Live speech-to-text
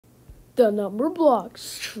the number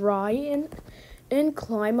blocks. Try and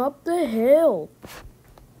climb up the hill.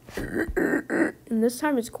 And this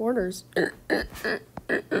time it's quarters.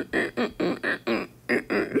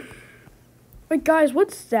 Wait, guys,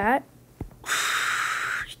 what's that?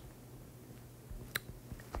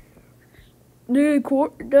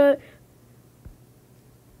 The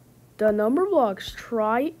number blocks.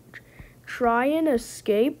 Try and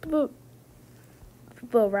escape the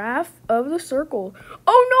raft of the circle.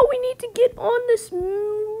 Oh no, we need to get on this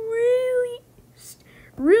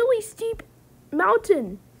really steep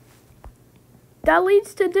mountain that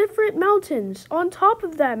leads to different mountains on top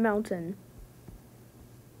of that mountain.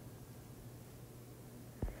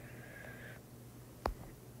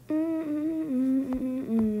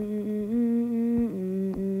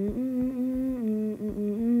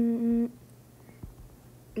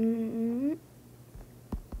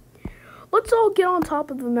 Let's all get on top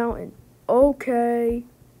of the mountain. Okay.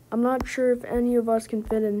 I'm not sure if any of us can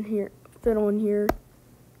fit on here.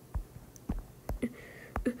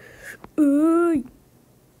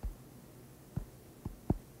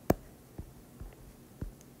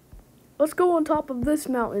 Let's go on top of this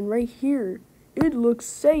mountain right here. It looks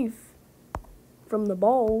safe from the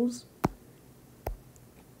balls.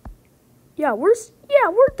 Yeah, we're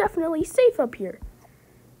definitely safe up here.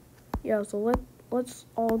 Yeah, so let's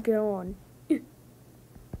all get on.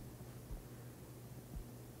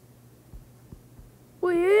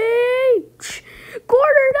 Wait!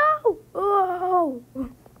 Quarter, no! Oh!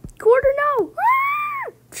 Quarter, no!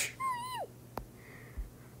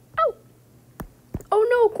 Oh! Oh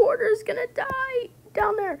no, Quarter's gonna die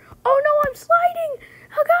down there. Oh no, I'm sliding!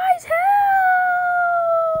 Oh, guys, help!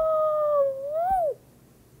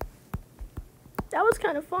 That was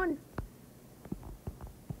kind of fun.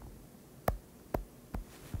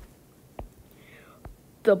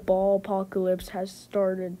 The ball apocalypse has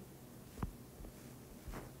started.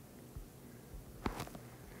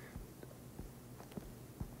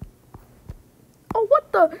 Oh,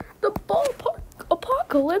 what the ball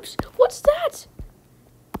apocalypse? What's that?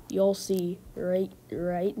 You'll see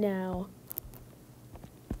right now.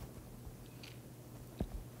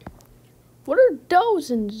 What are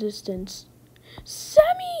those in the distance?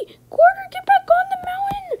 Sammy! Quarter, get back on the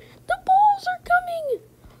mountain! The balls are coming!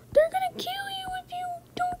 They're gonna kill you if you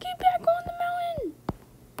don't get back on the mountain!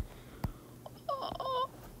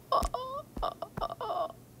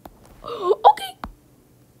 Okay!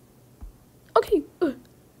 Okay.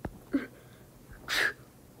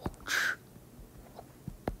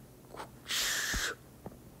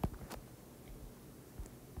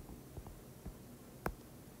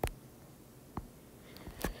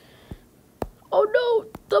 Oh no,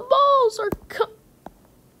 the balls are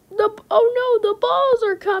the balls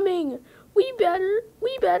are coming. We better.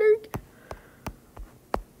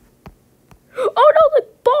 Oh no, the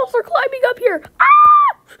balls are climbing up here. Ah!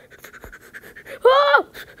 Ah!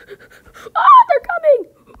 Ah, they're coming.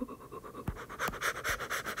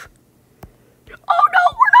 Oh no,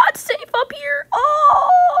 we're not safe up here.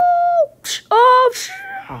 Oh! Oh!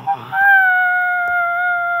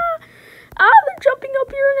 Ah, they're jumping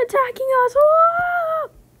up here and attacking us. Oh!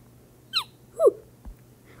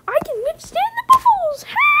 I can withstand the balls.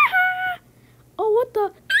 Oh, what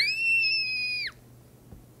the?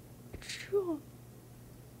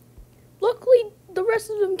 Luckily, the rest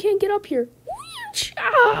of them can't get up here.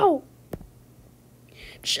 Chow!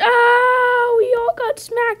 Chow! We all got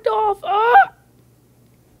smacked off. Ah!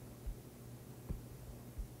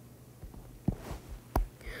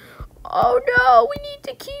 Oh no, we need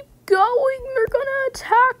to keep going. They're gonna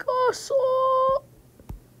attack us all.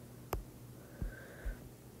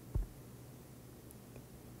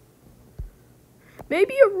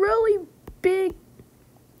 Maybe a really big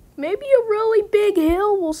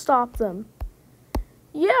hill will stop them.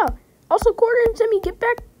 Yeah. Also, Quarter and Semi, get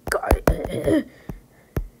back.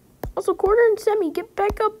 Also, Quarter and Semi, get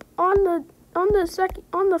back up on the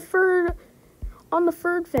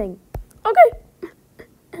third thing. Okay.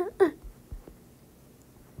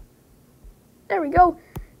 There we go.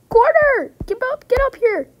 Quarter, get up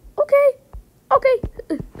here. Okay.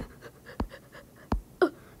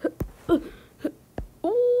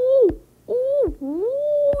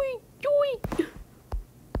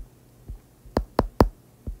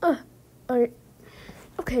 Alright.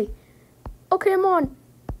 Okay, I'm on.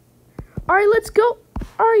 Alright, let's go.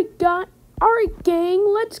 Alright, gang,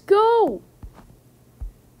 let's go.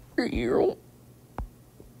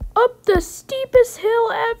 Up the steepest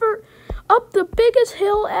hill ever. Up the biggest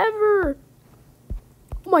hill ever.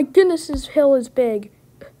 Oh my goodness, this hill is big.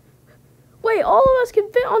 Wait, all of us can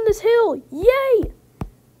fit on this hill. Yay!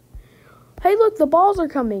 Hey, look, the balls are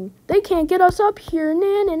coming. They can't get us up here.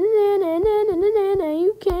 Na na na na na na na na.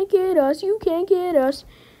 You can't get us. You can't get us.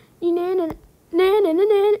 Na na na na na na na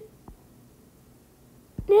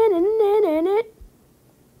na na na na.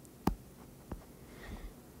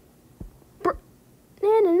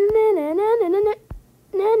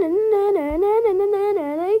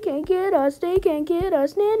 They can't get us. They can't get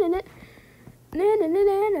us. They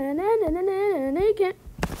can't.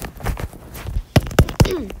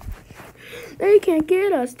 They can't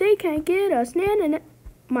get us. They can't get us.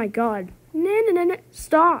 My God.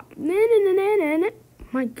 Stop.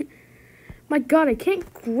 My God, I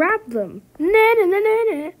can't grab them. They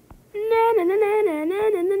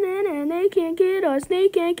can't get us. They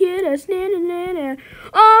can't get us.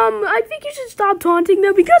 I think you should stop taunting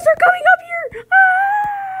them because they're coming up here.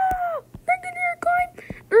 Ah!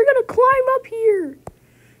 They're gonna climb up here.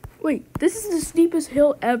 Wait, this is the steepest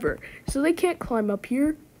hill ever, so they can't climb up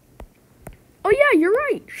here. Oh yeah, you're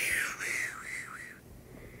right.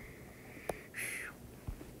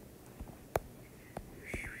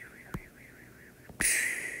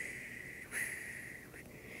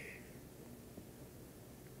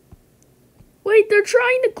 Wait, they're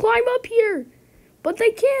trying to climb up here, but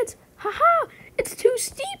they can't. Haha, it's too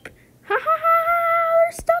steep. Ha ha ha,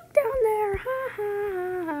 they're stuck down there. Ha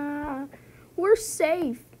ha ha. We're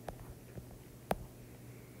safe.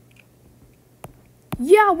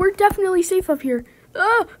 Yeah, we're definitely safe up here.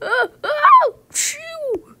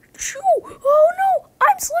 Choo, choo. Oh no,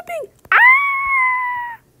 I'm slipping.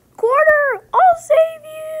 Ah! Quarter, I'll save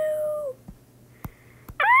you.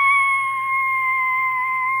 Ah!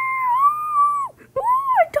 Ooh,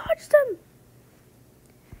 I dodged them.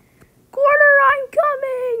 Quarter, I'm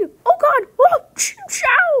coming. Oh God, oh,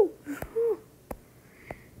 chow.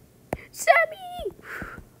 Sammy.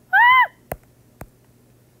 Ah!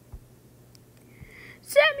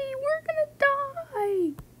 Sammy, we're gonna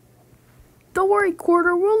die. Don't worry,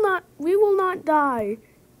 Quarter. We will not die.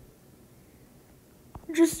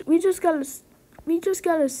 We just gotta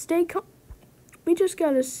stay calm. We just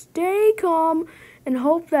gotta stay calm and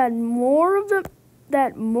hope that more of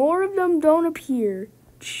them don't appear.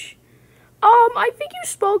 I think you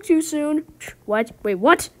spoke too soon. What? Wait,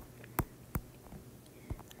 what?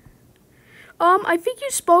 I think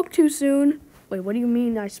you spoke too soon. Wait, what do you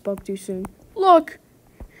mean I spoke too soon? Look.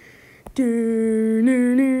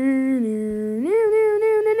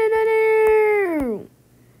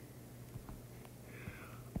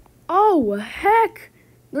 Oh, heck.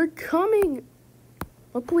 They're coming.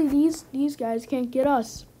 Luckily, these guys can't get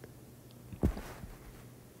us.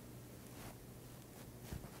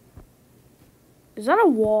 Is that a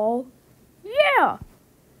wall? Yeah.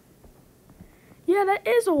 Yeah, that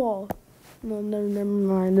is a wall. No, never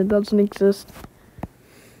mind. It doesn't exist.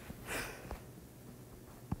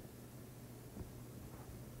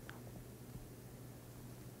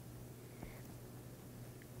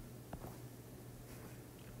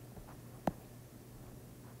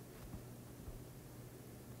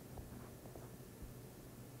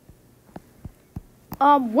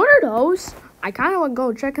 What are those? I kind of want to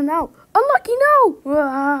go check them out. Unlucky, no!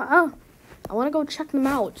 I want to go check them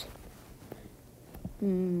out.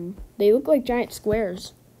 They look like giant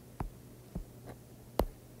squares.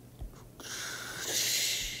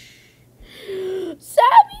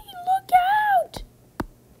 Sammy, look out!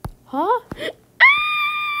 Huh?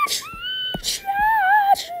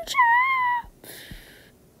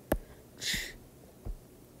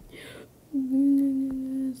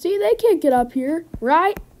 See, they can't get up here,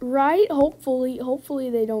 right? Hopefully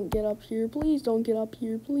they don't get up here. Please don't get up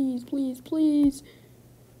here. Please.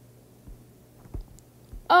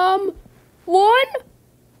 One?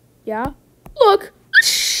 Yeah? Look!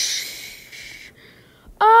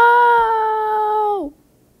 Oh!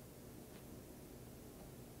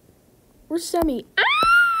 Where's Sammy?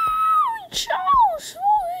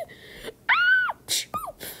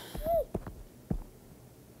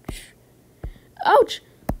 Ouch!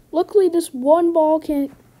 Luckily, this one ball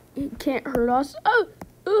can't hurt us.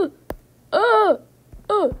 Chow!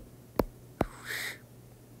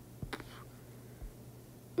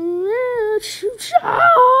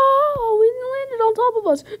 It landed on top of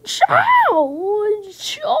us. Chow!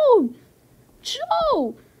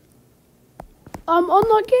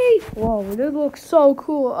 Unlucky. Whoa, this looks so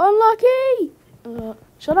cool. Unlucky.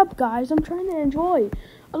 Shut up, guys. I'm trying to enjoy.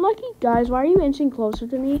 Unlucky, guys. Why are you inching closer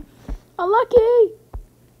to me? Unlucky.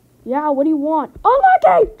 Yeah, what do you want?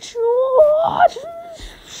 Unlucky.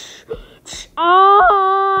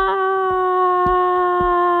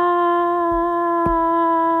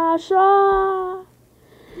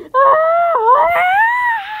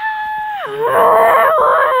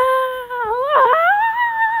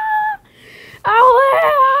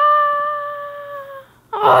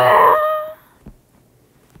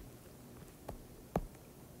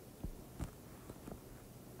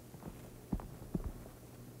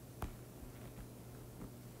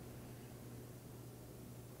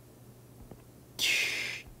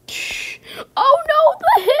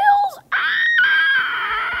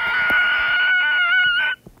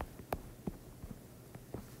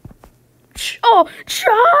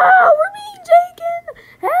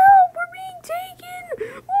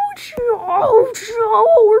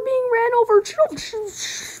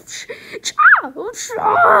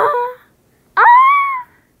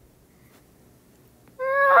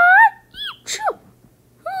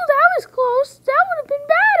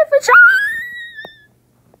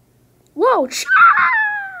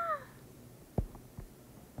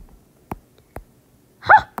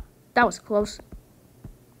 That was close.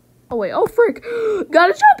 Oh, wait. Oh, frick.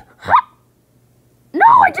 Gotta jump. Ha! No,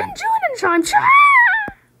 I didn't do it in time. Jump!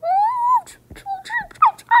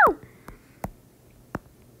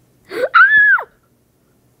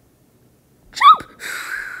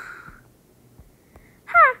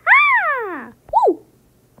 Ha ha! Woo!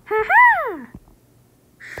 Ha ha!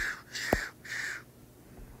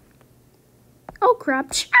 Oh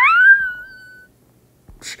crap!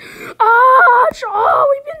 Oh,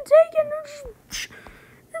 we've been taken.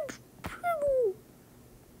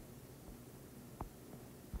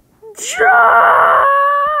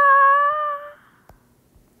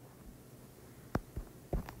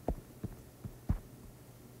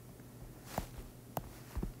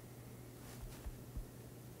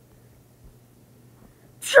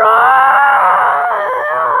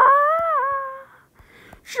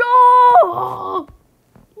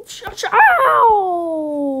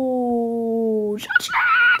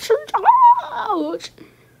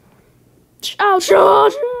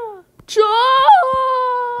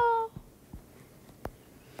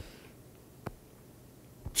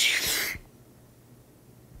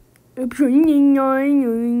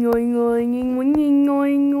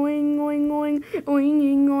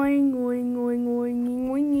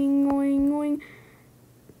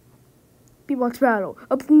 Beatbox battle.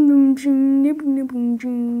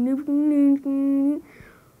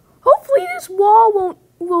 Hopefully this wall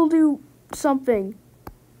will do something.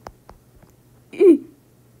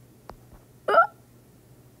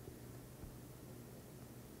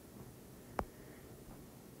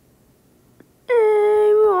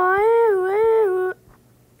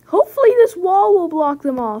 Hopefully this wall will block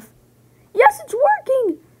them off. Yes, it's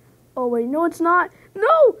working. Oh wait, no, it's not.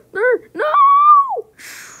 No, they're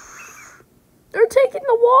taking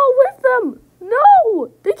the wall with them.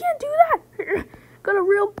 No, they can't do that. Gotta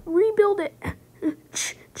rebuild it.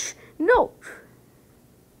 No.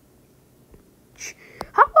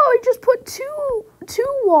 How about I just put two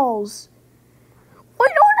walls? Wait,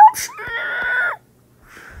 no.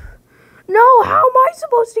 No, how am I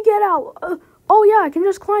supposed to get out? Oh yeah, I can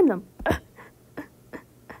just climb them.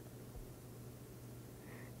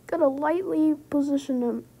 Gotta lightly position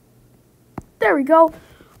them. There we go.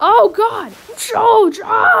 Oh God!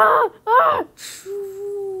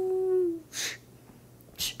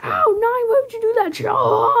 Ow, Nine, why would you do that?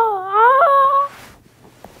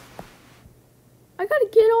 I gotta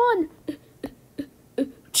get on.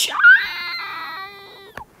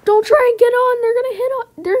 Don't try and get on.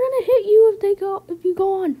 They're gonna hit you if you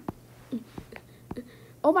go on.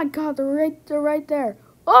 Oh my God, they're right there.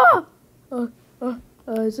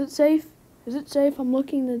 Is it safe? Is it safe? I'm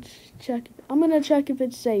looking to check. I'm gonna check if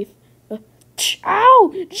it's safe.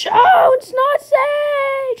 Ow! It's not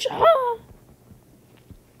safe! Ow!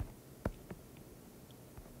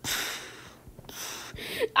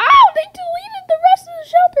 They deleted the rest of the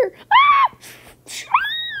shelter!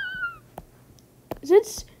 Is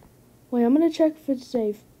it... Wait, I'm gonna check if it's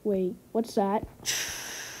safe. Wait, what's that?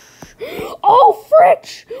 Oh,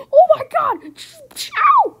 frick! Oh my God!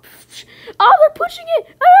 Ow! Oh, they're pushing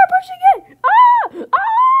it!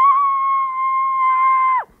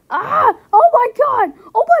 Oh my God!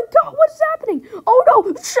 Oh my God! What's happening? Oh no!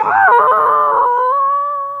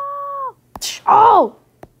 Oh!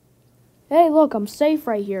 Hey, look! I'm safe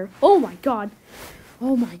right here. Oh my God!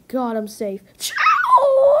 Oh my God! I'm safe.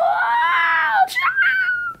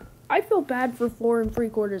 I feel bad for 4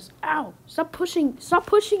 3/4. Ow! Stop pushing! Stop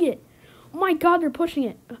pushing it! Oh my God! They're pushing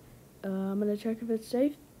it. I'm gonna check if it's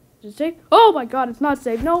safe. Is it safe? Oh my God! It's not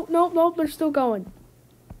safe. No! They're still going.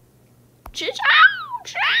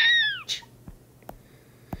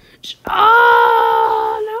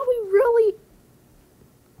 Now we really...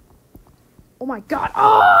 Oh my God.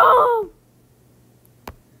 Oh!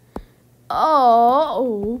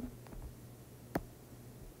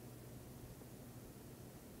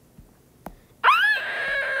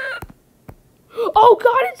 Oh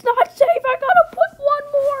God, it's not safe. I gotta put one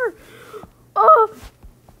more.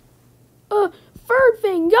 Third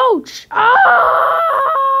thing, yo.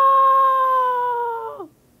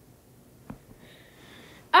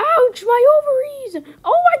 Ouch, my ovaries.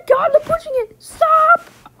 Oh my God, they're pushing it. Stop.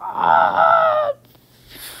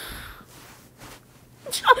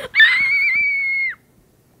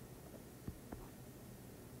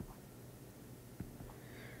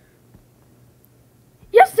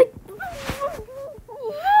 Yes, they...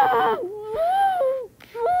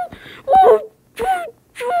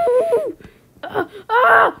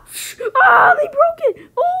 They broke it.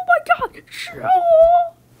 Oh my God.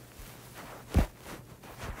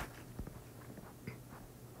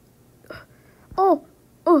 Oh,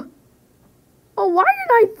 why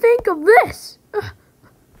didn't I think of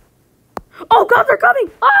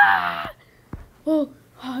coming. Ah! Oh,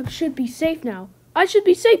 I should be safe now. I should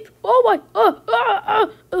be safe. Oh my!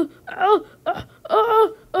 They're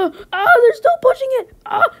still pushing it.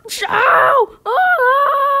 Ow!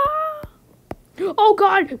 Oh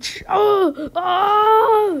God! Oh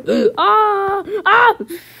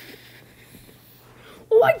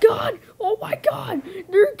my God! Oh my God!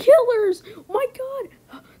 They're killers! Oh my God!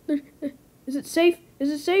 Is it safe?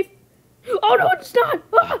 Is it safe? Oh no, it's not!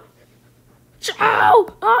 Ow!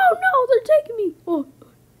 Oh no, they're taking me!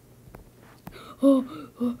 Oh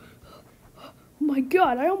my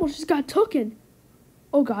God, I almost just got taken.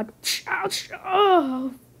 Oh God.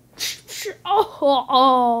 Oh.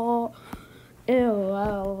 Ew,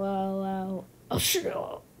 ow. Ouch!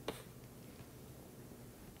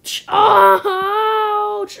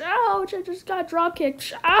 Ouch! I just got drop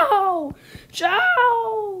kicked. Ow!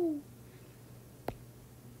 Ow!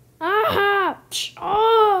 Ah!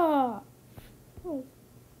 Oh!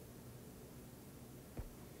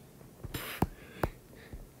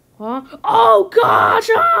 Huh? Oh gosh!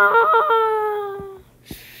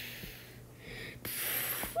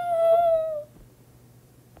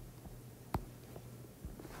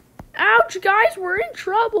 Ouch, guys, we're in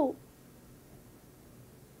trouble.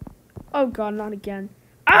 Oh God, not again.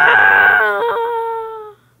 Ah!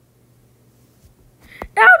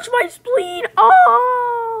 Ouch, my spleen!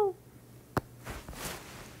 Oh!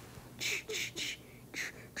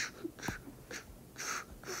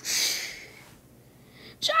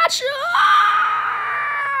 Chacho!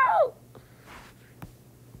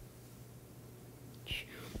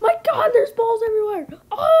 My God, there's balls everywhere.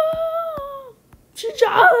 Oh!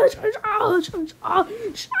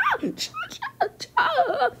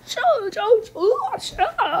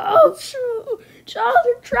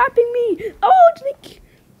 They're trapping me.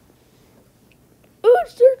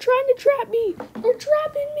 They're trying to trap me. They're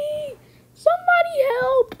trapping me. Somebody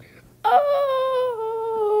help.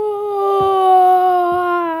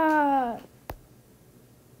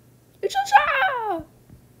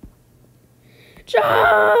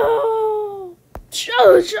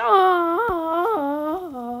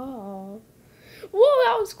 Whoa,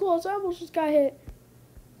 that was close. I almost just got hit.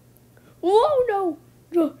 Whoa, no.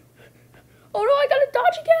 Oh, no, I got to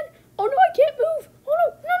dodge again. Oh, no, I can't move. Oh, no.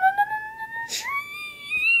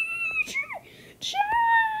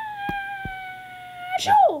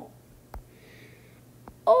 No.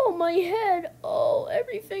 Oh, my head. Oh,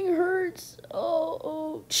 everything hurts.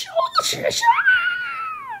 Oh.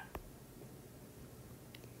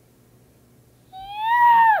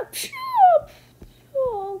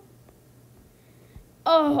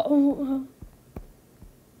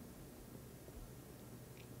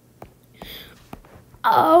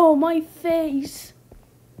 Oh, my face.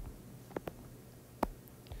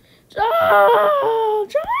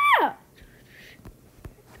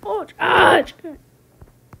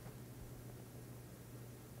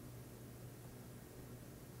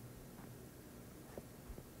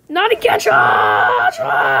 Not again.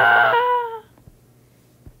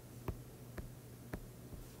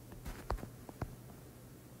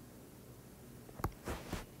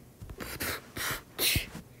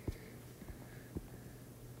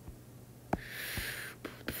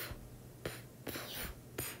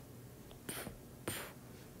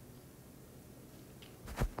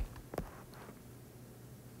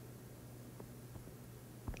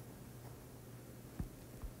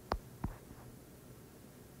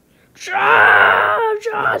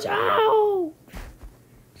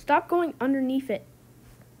 Stop going underneath it.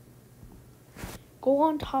 Go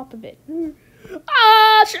on top of it.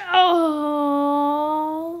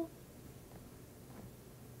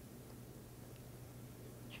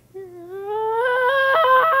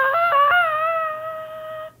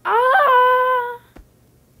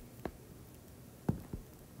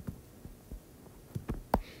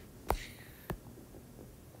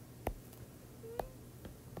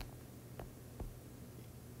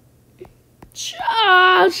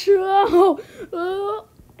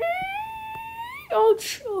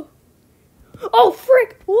 Oh,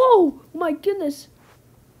 frick! Whoa! My goodness.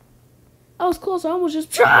 That was close. I almost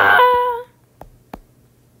just...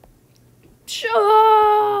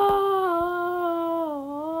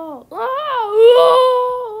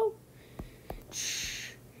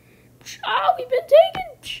 we've been taken.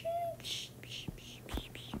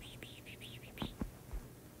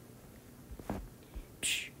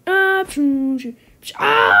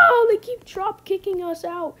 They keep drop kicking us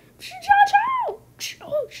out.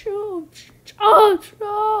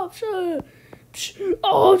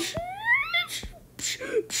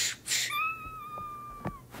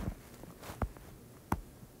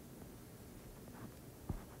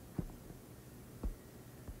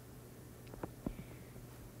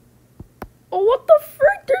 Oh, what the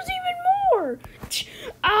frick? There's even more.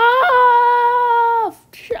 Ah!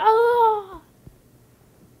 Ah!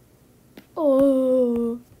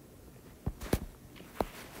 Oh.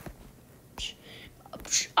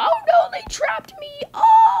 Oh no, they trapped me.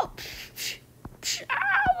 Oh.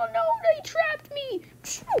 Oh no, they trapped me.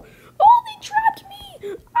 Oh, they trapped me.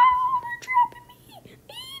 Oh, they're trapping me.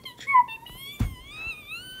 They're trapping me.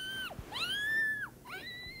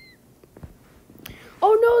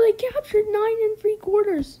 Oh no, they captured 9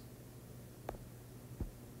 3/4.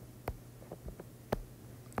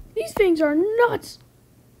 These things are nuts.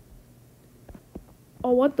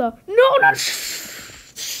 Oh, what the? No, no.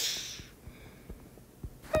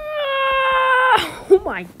 Ah, oh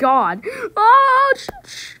my god. Oh.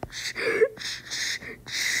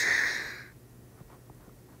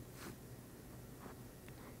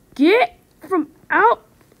 Get from out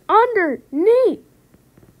underneath.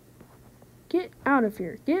 Get out of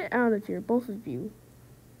here. Get out of here, both of you.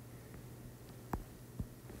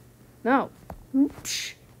 No.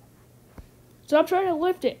 Stop trying to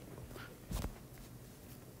lift it.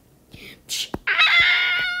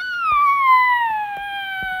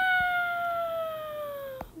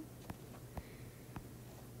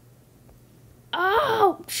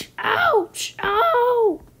 Ouch! Ouch!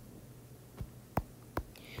 Ow!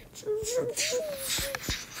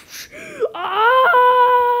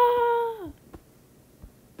 Ah!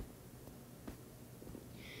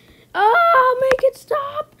 Ah! Make it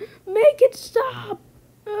stop! Make it stop!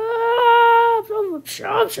 Ah! Ouch!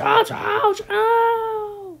 Ouch! Ouch! Ouch!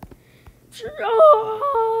 Ow!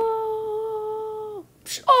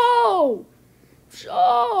 Oh! Oh!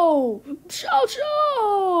 Ouch! Ouch!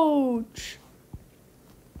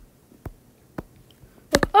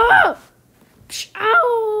 Ah! Ouch!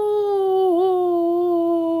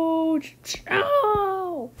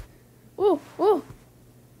 Ow! Oh! Oh!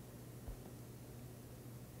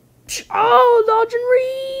 Oh! Dodge and re!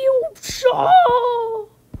 Oh!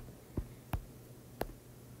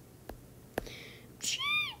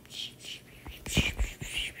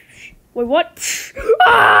 Wait, what?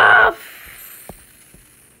 Ah!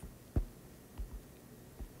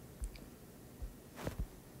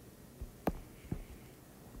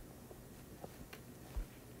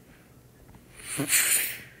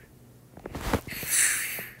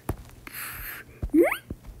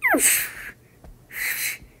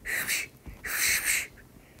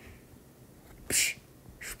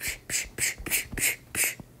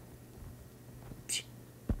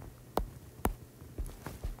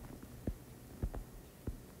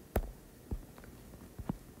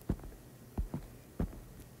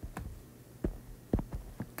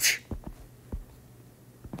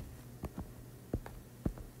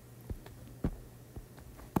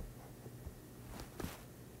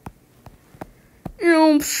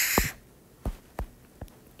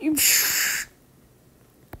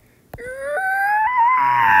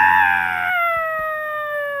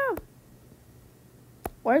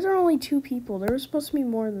 Why is there only 2 people? There was supposed to be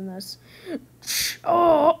more than this.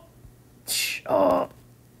 Oh! Oh!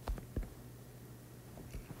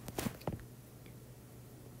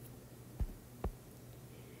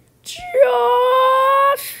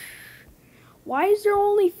 Josh! Why is there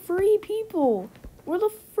only 3 people? Where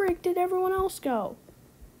the frick did everyone else go?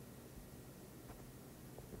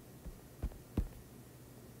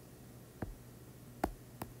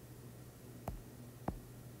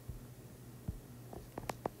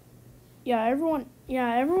 Yeah,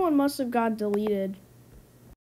 everyone must have got deleted.